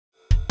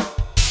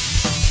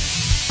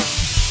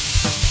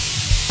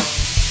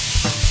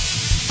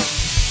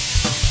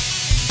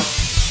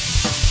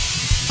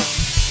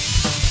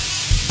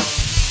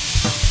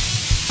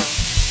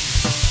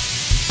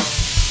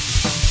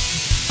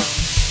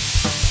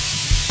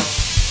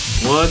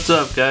What's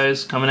up,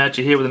 guys? Coming at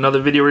you here with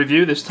another video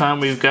review. This time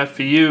we've got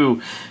for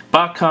you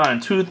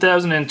Botcon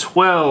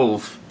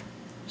 2012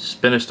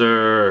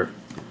 Spinister.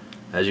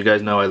 As you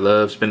guys know, I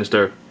love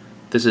Spinister.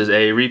 This is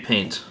a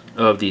repaint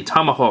of the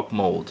Tomahawk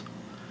mold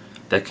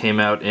that came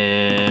out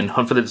in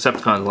Hunt for the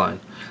Decepticons line.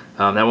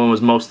 That one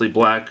was mostly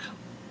black.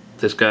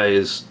 This guy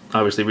is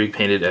obviously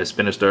repainted as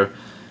Spinister.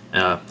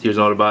 He was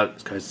an Autobot.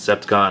 This guy's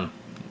Decepticon.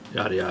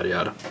 Yada yada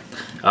yada.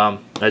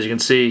 As you can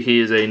see, he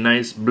is a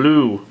nice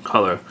blue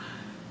color,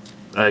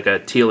 like a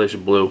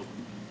tealish blue,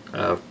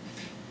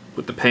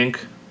 with the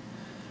pink.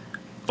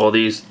 All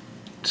these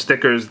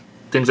stickers,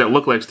 things that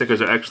look like stickers,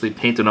 are actually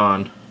painted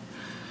on.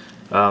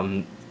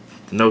 The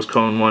nose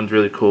cone one's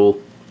really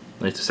cool.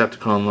 Nice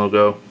Decepticon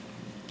logo.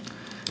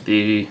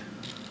 The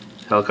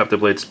helicopter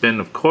blade spin,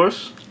 of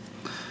course.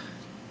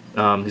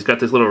 He's got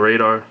this little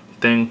radar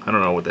thing. I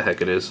don't know what the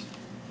heck it is.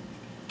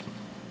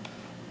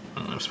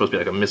 It's supposed to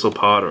be like a missile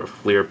pod or a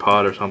FLIR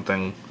pod or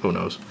something. Who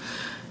knows?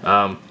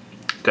 Got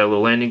a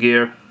little landing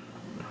gear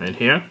right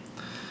here.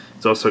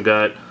 It's also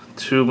got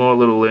two more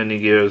little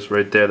landing gears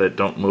right there that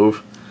don't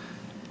move.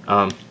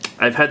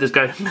 I've had this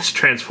guy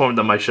mistransformed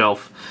on my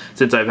shelf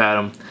since I've had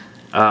him.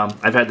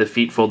 I've had the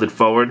feet folded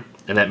forward,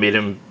 and that made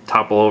him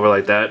topple over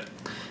like that.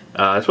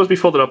 It's supposed to be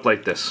folded up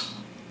like this,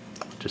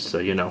 just so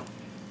you know.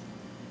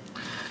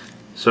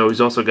 So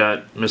he's also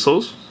got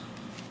missiles,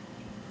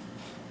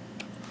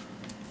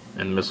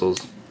 and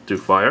missiles do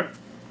fire.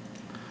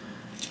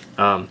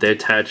 They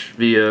attach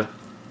via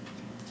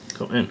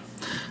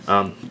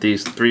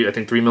these three, I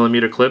think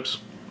 3mm clips,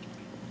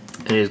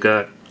 and he's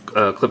got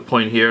a clip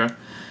point here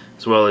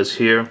as well as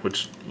here,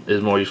 which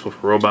is more useful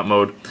for robot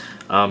mode.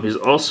 He's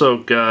also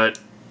got,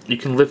 you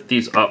can lift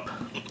these up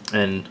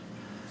and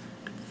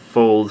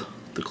fold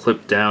the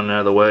clip down out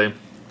of the way,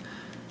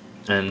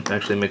 and it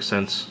actually makes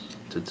sense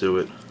to do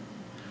it.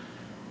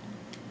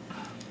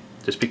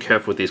 Just be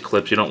careful with these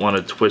clips. You don't want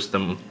to twist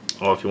them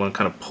off. You want to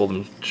kind of pull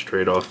them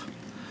straight off.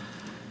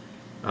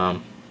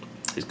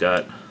 He's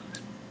got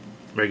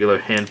regular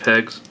hand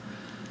pegs,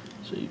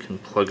 so you can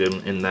plug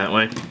them in that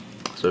way.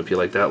 So if you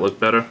like that look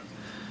better,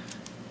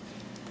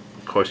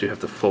 of course you have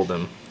to fold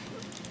them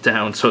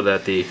down so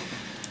that the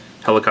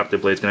helicopter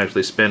blades can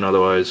actually spin,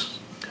 otherwise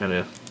kind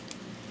of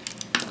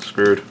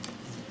screwed.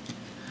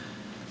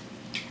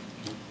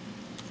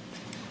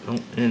 Go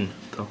in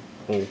the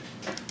hole.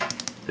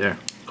 There,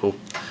 cool.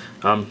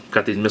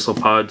 Got these missile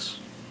pods.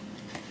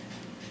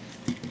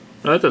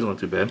 Oh, that doesn't look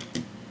too bad.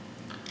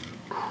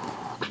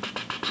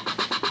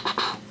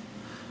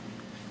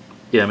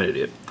 Yeah, I'm an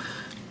idiot.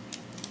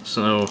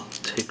 So,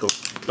 take a...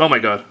 Oh my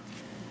god.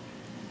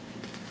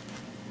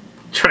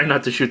 Try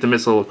not to shoot the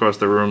missile across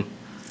the room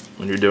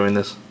when you're doing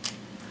this.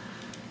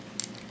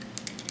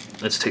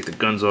 Let's take the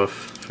guns off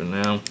for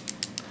now.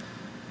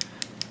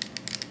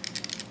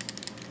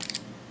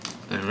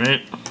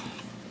 Alright.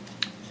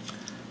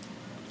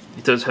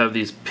 It does have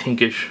these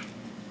pinkish,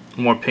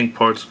 more pink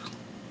parts.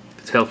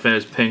 The tail fin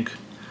is pink.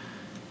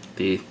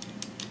 The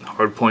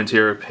hard points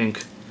here are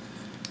pink.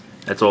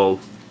 That's all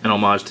an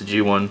homage to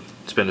G1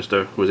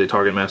 Spinister, who is a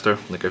target master,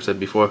 like I've said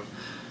before.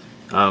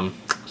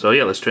 So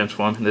yeah, let's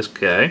transform this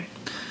guy.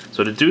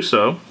 So to do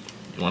so,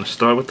 you want to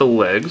start with the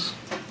legs,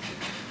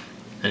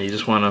 and you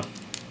just want to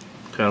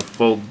kind of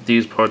fold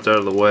these parts out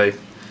of the way,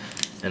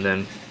 and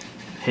then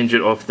hinge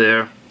it off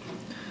there,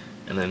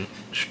 and then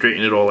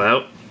straighten it all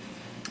out.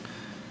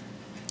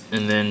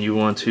 And then you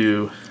want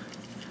to,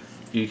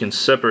 you can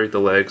separate the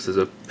legs. There's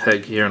a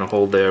peg here and a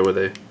hole there where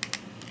they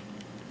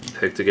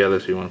peg together,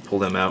 so you want to pull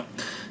them out.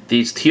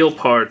 These teal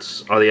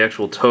parts are the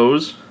actual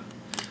toes,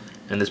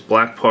 and this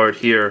black part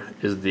here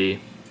is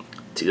the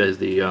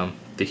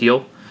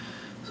heel.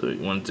 So what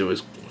you want to do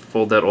is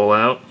fold that all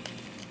out,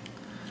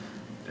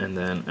 and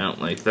then out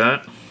like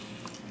that.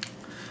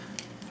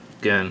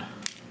 Again,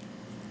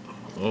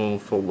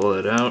 fold all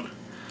that out.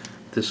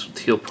 This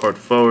teal part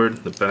forward,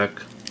 the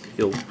back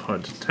heel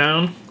part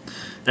down,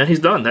 and he's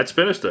done. That's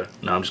Spinister.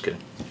 No, I'm just kidding.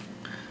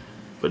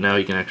 But now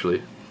he can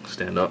actually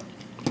stand up.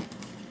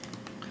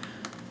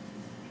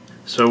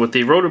 So with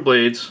the rotor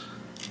blades,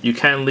 you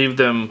can leave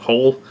them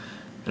whole,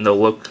 and they'll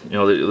look, you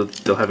know,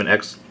 they'll have an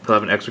X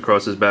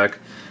across his back.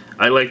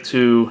 I like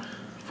to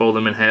fold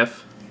them in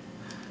half,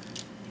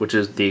 which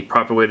is the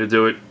proper way to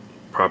do it.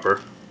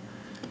 Proper,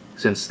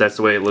 since that's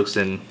the way it looks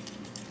in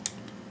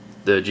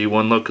the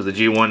G1 look, because the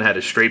G1 had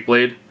a straight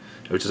blade,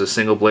 which is a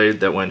single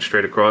blade that went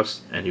straight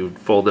across, and you would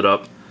fold it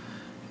up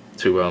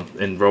to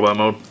in robot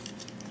mode.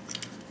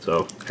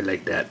 So I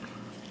like that.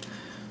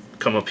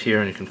 Come up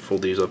here and you can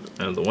fold these up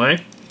out of the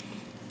way.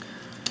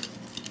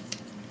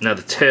 Now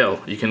the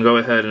tail, you can go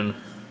ahead and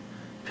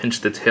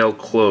pinch the tail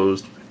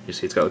closed. You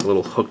see it's got like a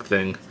little hook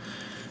thing,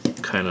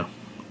 kind of,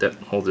 that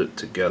holds it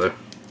together.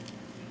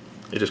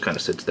 It just kind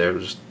of sits there.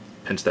 Just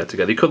pinch that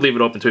together. You could leave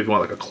it open too if you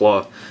want like a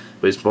claw,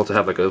 but he's supposed to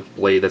have like a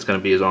blade that's going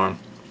to be his arm.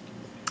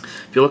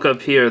 If you look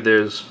up here,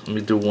 there's, let me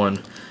do one.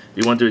 What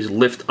you want to do is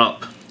lift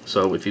up.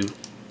 So if you,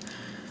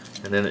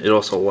 and then it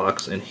also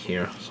locks in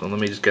here. So let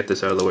me just get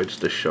this out of the way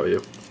just to show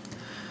you.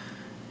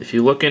 If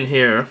you look in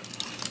here,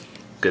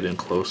 get in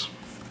close.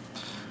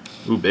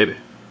 Ooh, baby.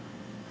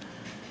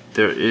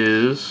 There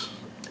is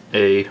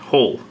a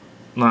hole.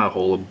 Not a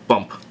hole, a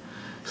bump.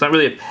 It's not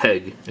really a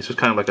peg. It's just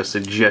kind of like a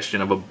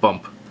suggestion of a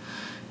bump.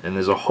 And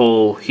there's a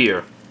hole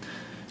here.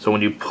 So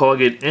when you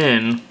plug it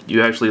in,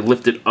 you actually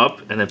lift it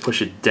up and then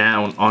push it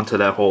down onto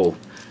that hole.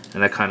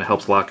 And that kind of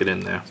helps lock it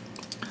in there.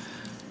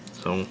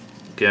 So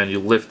again, you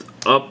lift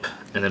up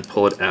and then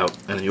pull it out.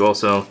 And you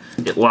also,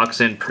 it locks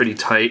in pretty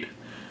tight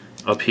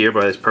up here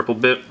by this purple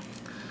bit.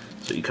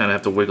 So you kind of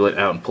have to wiggle it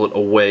out and pull it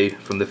away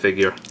from the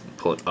figure.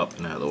 Pull it up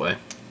and out of the way.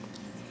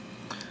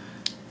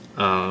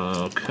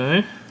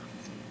 Okay.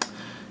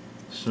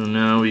 So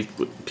now what we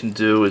can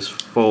do is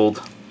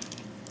fold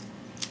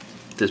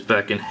this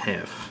back in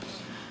half.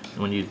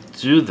 And when you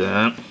do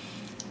that,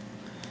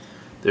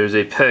 there's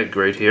a peg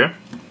right here.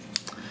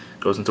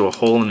 Goes into a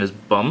hole in his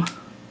bum.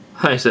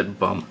 I said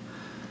bum.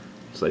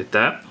 Just like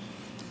that.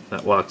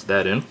 That locks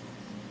that in.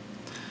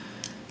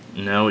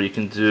 Now what you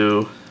can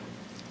do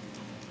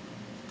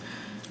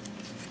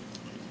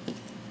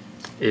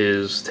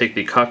is take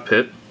the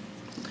cockpit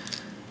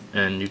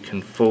and you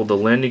can fold the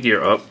landing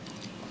gear up.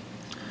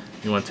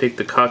 You want to take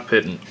the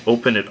cockpit and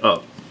open it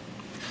up.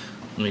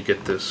 Let me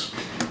get this.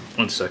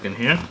 1 second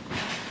here.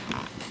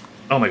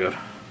 Oh my god.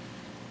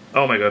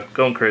 Oh my god.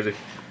 Going crazy.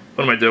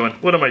 What am I doing?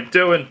 What am I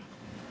doing?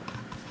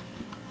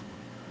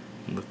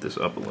 Lift this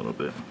up a little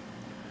bit.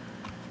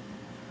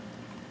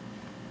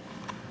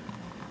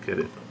 Get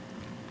it.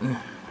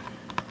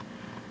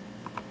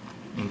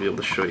 I'll be able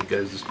to show you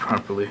guys this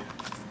properly.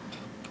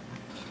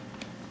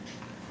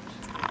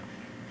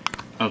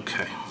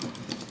 Okay.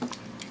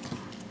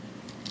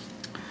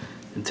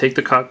 And take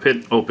the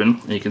cockpit open,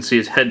 and you can see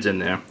his head's in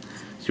there.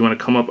 So you want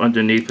to come up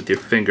underneath with your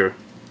finger,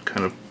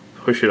 kind of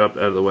push it up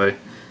out of the way,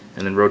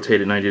 and then rotate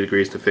it 90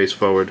 degrees to face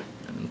forward.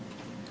 And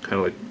kind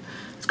of like,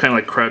 it's kind of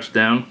like crouched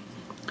down.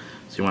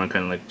 So you want to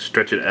kind of like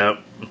stretch it out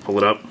and pull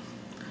it up.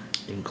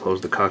 You can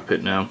close the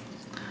cockpit now.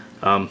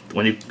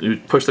 When you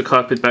push the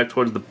cockpit back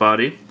towards the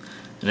body,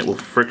 and it will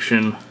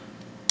friction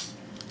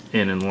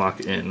in and lock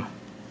in.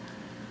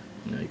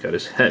 Now you got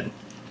his head.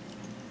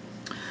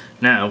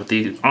 Now with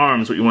the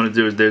arms, what you want to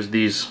do is there's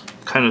these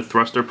kind of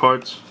thruster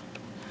parts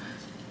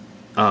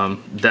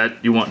that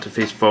you want to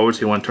face forward,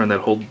 so you want to turn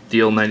that whole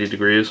deal 90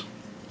 degrees.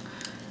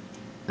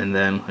 And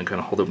then I kind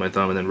of hold up my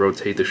thumb and then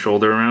rotate the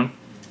shoulder around.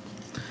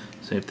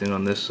 Same thing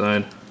on this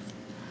side.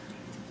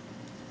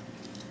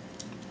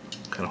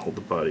 Kind of hold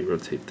the body,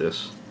 rotate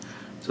this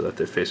so that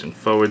they're facing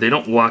forward. They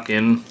don't lock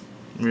in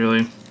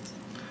really.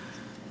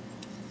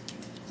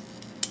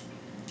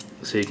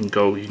 So you can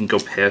go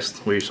past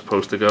where you're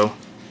supposed to go.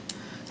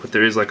 But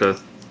there is like a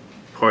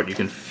part you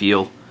can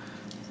feel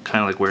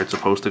kind of like where it's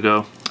supposed to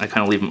go. I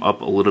kind of leave them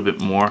up a little bit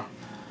more.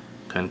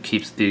 Kind of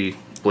keeps the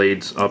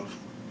blades up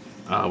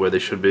where they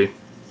should be.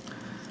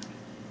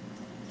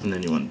 And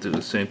then you want to do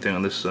the same thing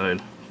on this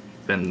side.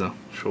 Bend the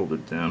shoulder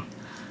down.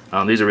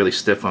 These are really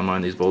stiff on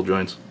mine, these bolt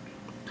joints.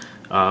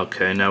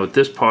 Okay, now with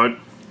this part,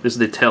 this is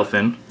the tail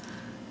fin.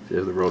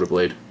 There's the rotor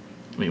blade.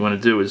 What you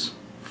want to do is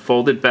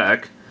fold it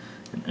back,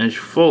 and as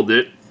you fold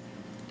it,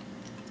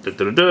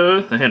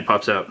 the hand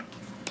pops out.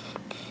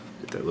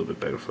 Get that a little bit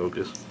better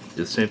focus.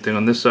 Do the same thing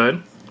on this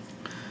side.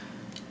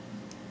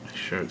 Make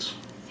sure it's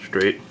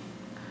straight.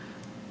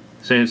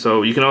 Same.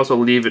 So you can also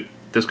leave it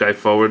this guy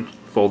forward,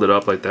 fold it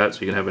up like that,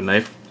 so you can have a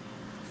knife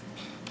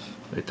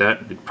like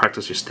that. You can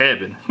practice your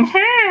stabbing.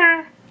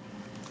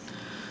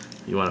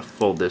 You want to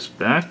fold this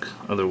back,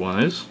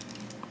 otherwise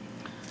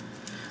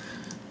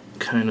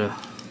kind of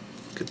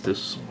get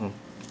this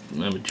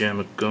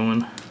jamma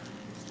going.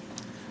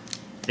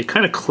 It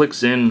kind of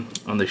clicks in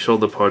on the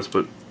shoulder parts,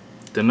 but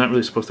they're not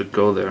really supposed to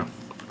go there.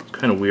 It's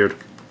kind of weird.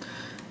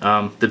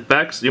 The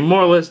backs, you're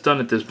more or less done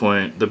at this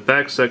point. The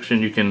back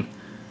section, you can,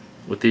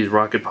 with these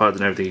rocket pods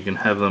and everything, you can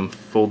have them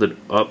folded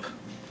up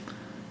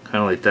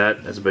kind of like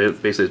that. That's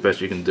basically as best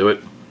you can do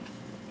it.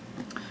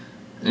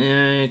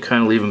 And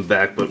kind of leave them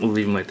back, but we'll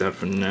leave them like that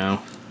for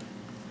now.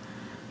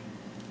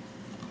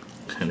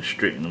 Kind of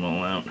straighten them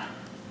all out.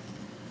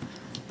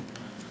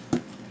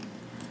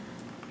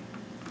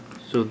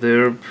 So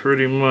they're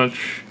pretty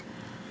much,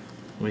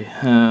 we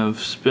have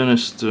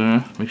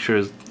Spinister. Make sure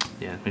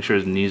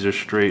his knees are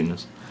straight and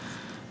his,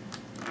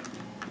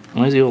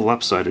 why is he all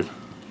lopsided?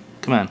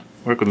 Come on,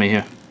 work with me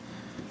here.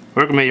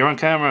 Work with me, you're on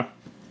camera.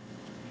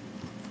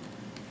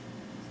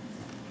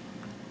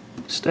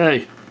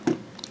 Stay.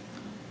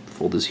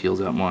 Fold his heels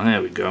out more.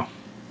 There we go.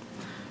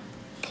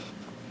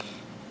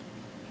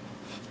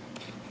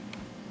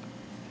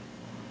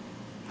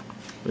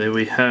 There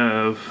we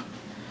have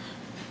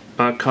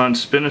Botcon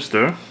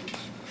Spinister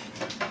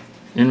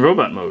in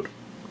robot mode.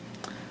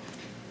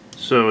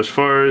 So as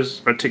far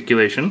as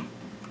articulation,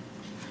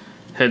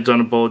 head's on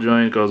a ball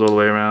joint, goes all the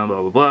way around,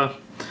 blah blah blah.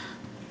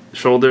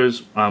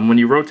 Shoulders, when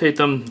you rotate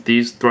them,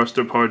 these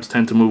thruster parts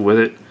tend to move with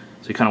it.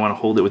 So you kind of want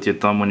to hold it with your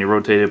thumb when you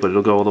rotate it, but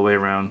it'll go all the way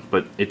around.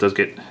 But it does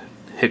get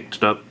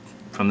hitched up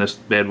from this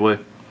bad boy.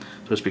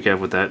 So just be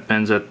careful with that.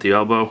 Bends at the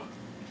elbow.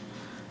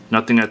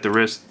 Nothing at the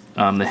wrist.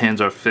 The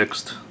hands are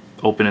fixed,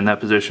 open in that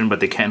position, but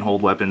they can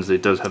hold weapons.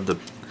 It does have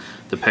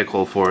the the peg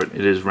hole for it.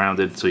 It is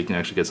rounded, so you can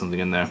actually get something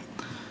in there.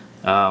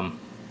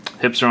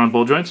 Hips are on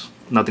ball joints.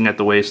 Nothing at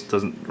the waist,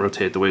 doesn't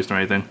rotate at the waist or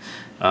anything.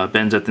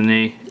 Bends at the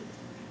knee.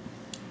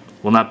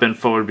 Will not bend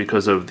forward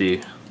because of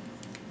the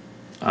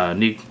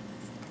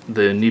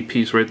knee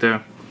piece right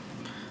there.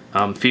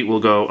 Feet will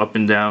go up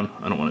and down.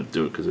 I don't want to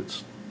do it because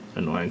it's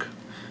annoying,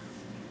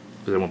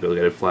 because I won't be able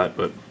to get it flat,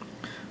 but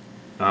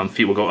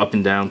feet will go up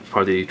and down,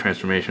 part of the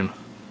transformation.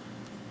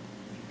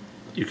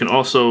 You can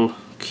also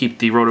keep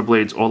the rotor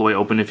blades all the way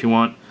open if you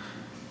want,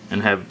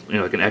 and have, you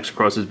know, like an X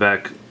across his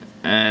back.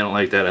 I don't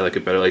like that. I like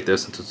it better like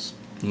this, since it's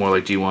more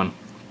like G1.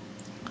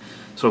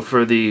 So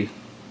for the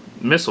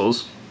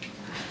missiles,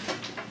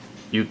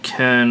 you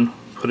can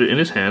put it in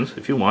his hands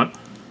if you want.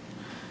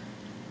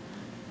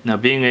 Now,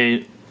 being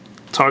a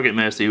target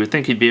master, you would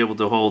think he'd be able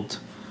to hold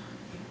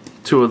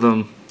 2 of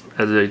them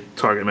as a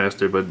target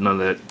master, but none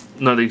of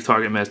the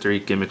target master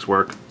gimmicks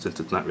work, since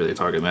it's not really a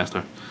target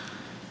master.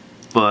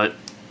 But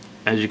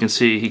as you can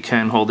see, he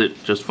can hold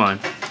it just fine,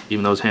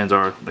 even though his hands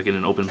are like in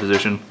an open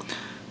position.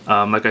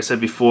 Like I said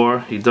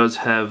before, he does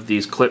have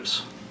these clip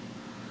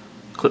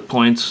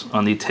points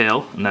on the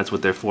tail, and that's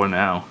what they're for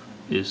now,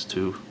 is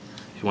to,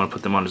 if you want to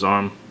put them on his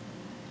arm,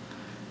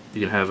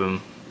 you can have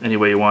him any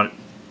way you want.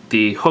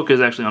 The hook is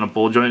actually on a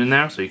ball joint in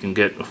there, so you can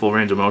get a full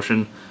range of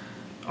motion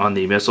on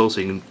the missile, so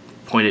you can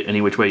point it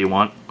any which way you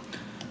want.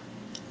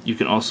 You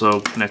can also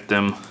connect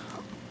them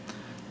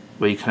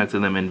where you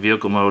connected them in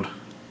vehicle mode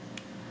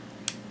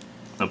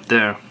up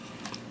there,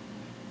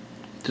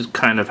 just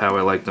kind of how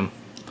I like them.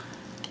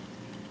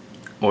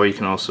 Or you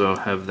can also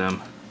have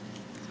them,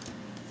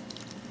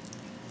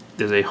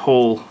 there's a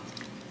hole,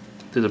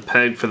 there's a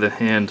peg for the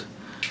hand,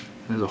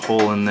 there's a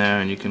hole in there,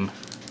 and you can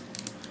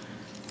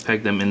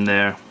peg them in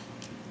there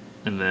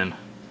and then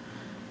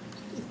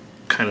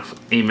kind of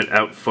aim it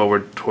out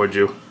forward towards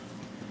you.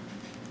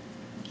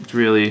 It's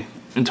really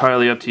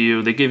entirely up to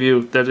you. They give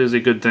you, that is a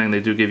good thing, they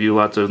do give you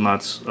lots of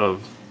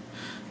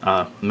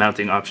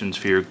mounting options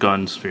for your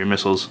guns, for your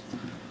missiles,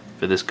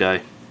 for this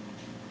guy.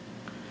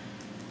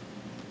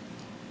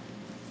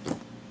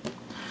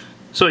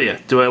 So yeah,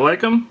 do I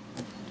like him?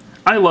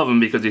 I love him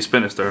because he's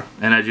Spinister,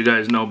 and as you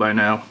guys know by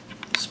now,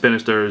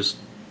 Spinister is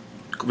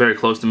very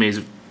close to me.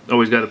 He's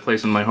always got a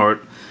place in my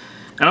heart.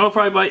 And I will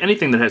probably buy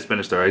anything that has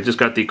Spinister. I just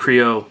got the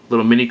Creo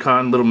little mini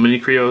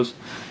Creos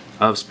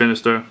of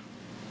Spinister.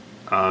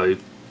 I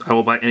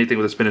will buy anything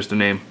with a Spinister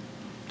name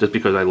just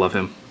because I love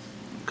him,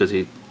 because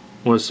he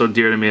was so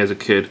dear to me as a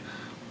kid.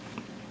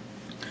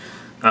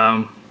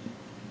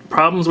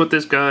 Problems with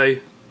this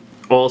guy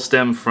all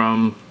stem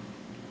from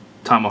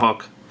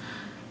Tomahawk.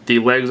 The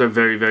legs are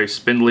very, very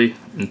spindly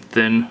and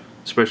thin,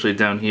 especially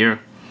down here.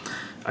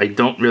 I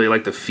don't really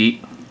like the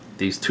feet.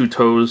 These 2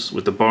 toes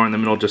with the bar in the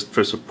middle just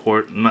for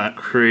support, I'm not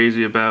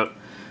crazy about.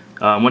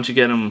 Once you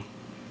get him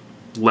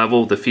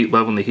level, the feet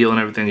level and the heel and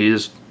everything, he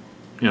is,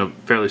 you know,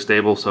 fairly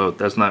stable, so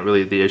that's not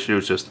really the issue.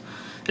 It's just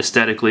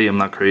aesthetically, I'm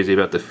not crazy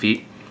about the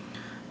feet.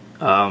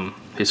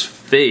 His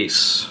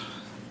face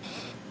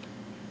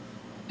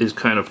is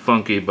kind of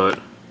funky, but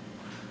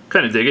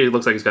kind of dig it. It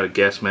looks like he's got a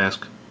gas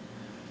mask.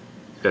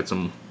 He's got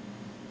some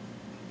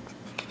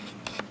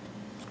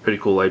pretty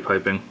cool light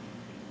piping.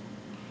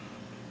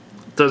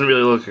 Doesn't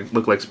really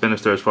look like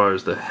Spinister as far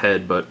as the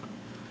head, but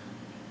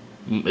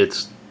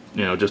it's,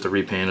 you know, just a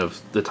repaint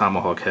of the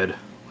Tomahawk head,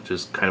 which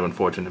is kind of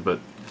unfortunate, but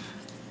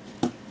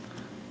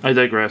I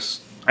digress.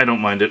 I don't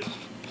mind it.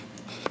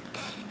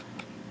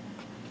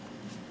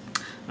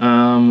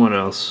 What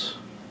else?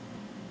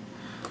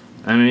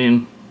 I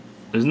mean,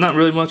 there's not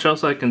really much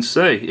else I can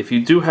say. If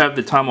you do have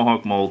the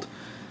Tomahawk mold,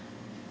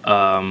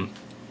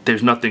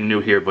 there's nothing new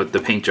here but the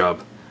paint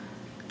job.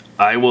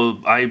 I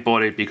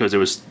bought it because it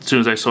was, as soon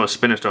as I saw a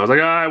Spinister, I was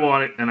like, ah, I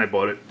want it, and I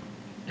bought it.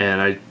 And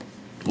I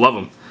love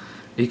him.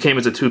 He came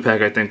as a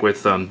 2-pack, I think,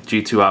 with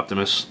G2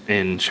 Optimus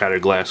in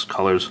Shattered Glass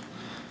colors.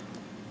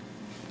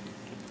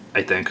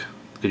 I think,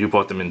 because you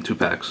bought them in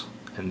 2-packs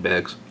and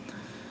bags.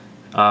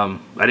 I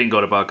didn't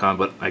go to Botcon,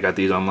 but I got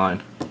these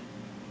online.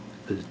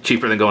 It's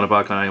cheaper than going to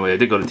Botcon anyway. I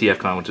did go to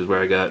TFCon, which is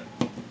where I got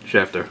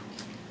Shafter.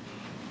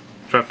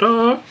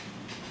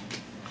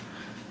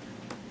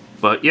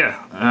 But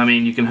yeah, I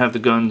mean, you can have the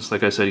guns,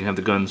 like I said, you can have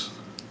the guns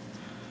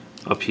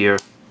up here,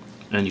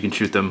 and you can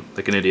shoot them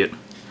like an idiot.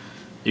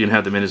 You can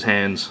have them in his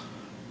hands,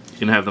 you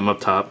can have them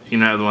up top, you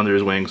can have them under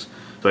his wings.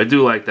 So I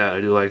do like that.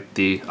 I do like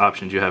the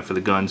options you have for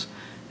the guns,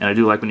 and I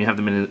do like when you have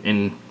them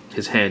in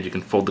his hand, you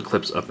can fold the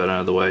clips up and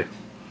out of the way.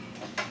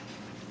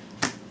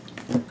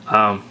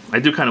 I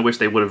do kind of wish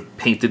they would have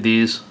painted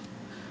these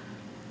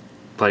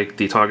like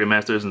the Target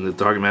Masters and the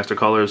Target Master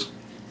colors.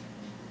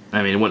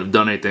 I mean, it wouldn't have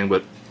done anything,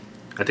 but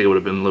I think it would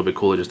have been a little bit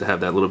cooler just to have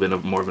that little bit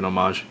of more of an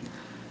homage.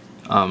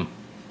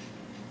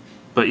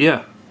 But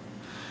yeah,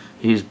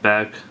 he's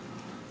back.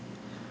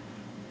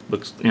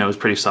 Looks, you know, it's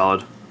pretty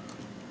solid.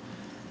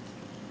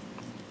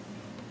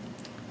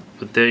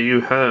 But there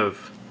you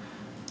have.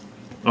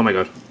 Oh my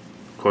god.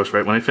 Of course,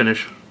 right when I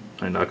finish,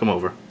 I knock him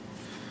over.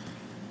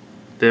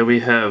 There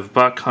we have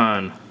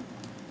Botcon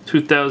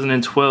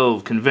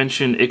 2012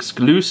 convention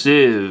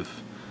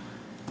exclusive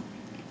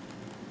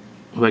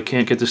who I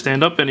can't get to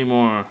stand up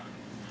anymore.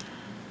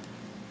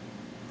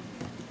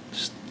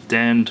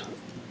 Stand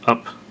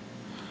up.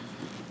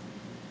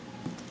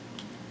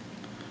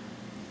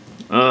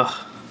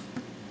 Ugh.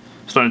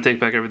 Starting to take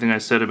back everything I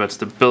said about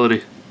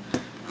stability.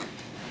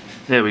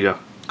 There we go.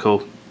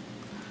 Cool.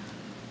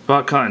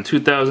 Botcon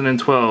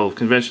 2012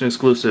 convention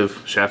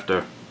exclusive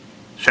Shafter.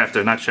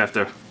 Shafter, not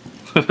Shafter.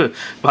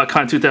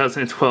 Botcon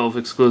 2012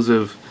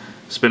 exclusive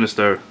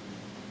Spinister.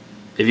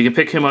 If you can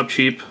pick him up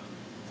cheap,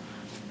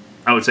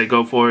 I would say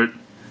go for it.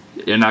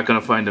 You're not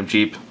gonna find him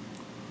cheap.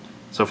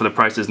 So for the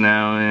prices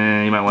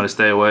now, you might want to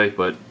stay away.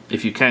 But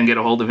if you can get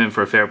a hold of him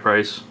for a fair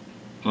price,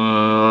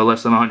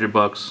 less than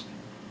 $100,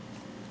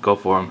 go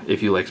for him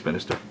if you like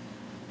Spinister.